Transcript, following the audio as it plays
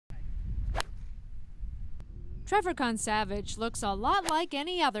Trevor Consavage looks a lot like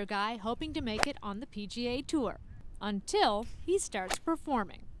any other guy hoping to make it on the PGA Tour, until he starts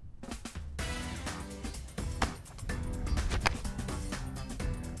performing.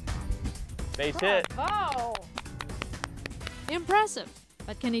 Base hit. Oh! Impressive,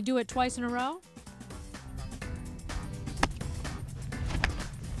 but can he do it twice in a row?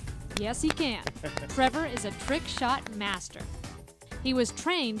 Yes, he can. Trevor is a trick shot master. He was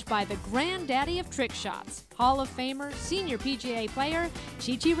trained by the granddaddy of trick shots, Hall of Famer, senior PGA player,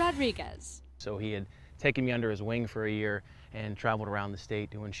 Chichi Rodriguez. So he had taken me under his wing for a year and traveled around the state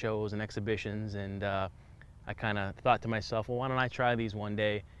doing shows and exhibitions, and I kind of thought to myself, well, why don't I try these one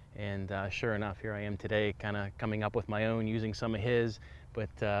day? And sure enough, here I am today, kind of coming up with my own, using some of his, but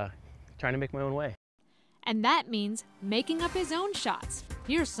trying to make my own way. And that means making up his own shots.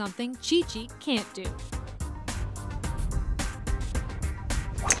 Here's something Chichi can't do.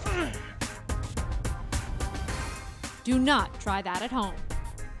 Do not try that at home.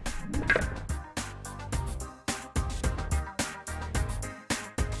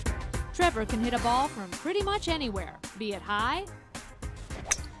 Trevor can hit a ball from pretty much anywhere, be it high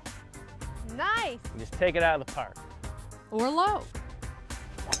Nice! Just take it out of the park. or low.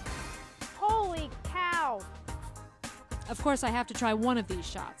 Holy cow! Of course, I have to try one of these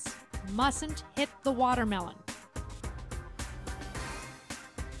shots. Mustn't hit the watermelon.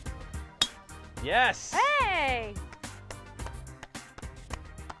 Yes! Hey!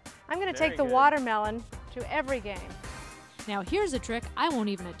 I'm going to Very take the good. watermelon to every game. Now here's a trick I won't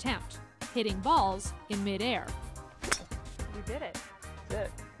even attempt. Hitting balls in midair. You did it. That's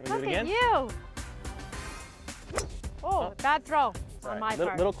it. Can we Look do it again? at you! Oh, bad throw Sorry. on my Little-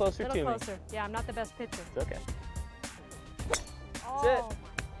 part. little closer to me. closer. Yeah, I'm not the best pitcher. It's okay. Oh, it.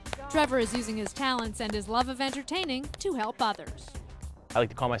 my God. Trevor is using his talents and his love of entertaining to help others. I like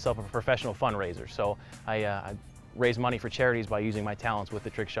to call myself a professional fundraiser, so I raise money for charities by using my talents with the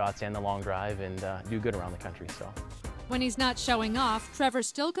trick shots and the long drive, and do good around the country. So. When he's not showing off, Trevor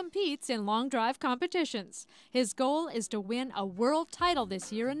still competes in long drive competitions. His goal is to win a world title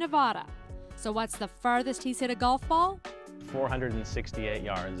this year in Nevada. So what's the farthest he's hit a golf ball? 468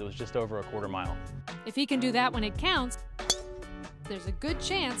 yards. It was just over a quarter mile. If he can do that when it counts, there's a good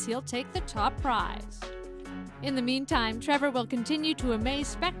chance he'll take the top prize. In the meantime, Trevor will continue to amaze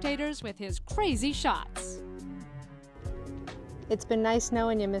spectators with his crazy shots. It's been nice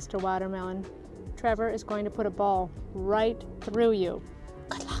knowing you, Mr. Watermelon. Trevor is going to put a ball right through you.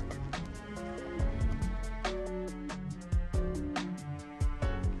 Good luck.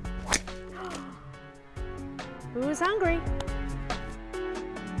 Who's hungry?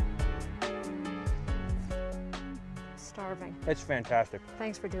 Starving. It's fantastic.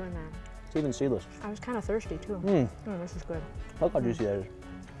 Thanks for doing that. It's even seedless. I was kind of thirsty too. This is good. Look how juicy that is.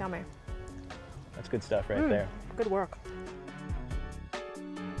 Yummy. That's good stuff right there. Good work.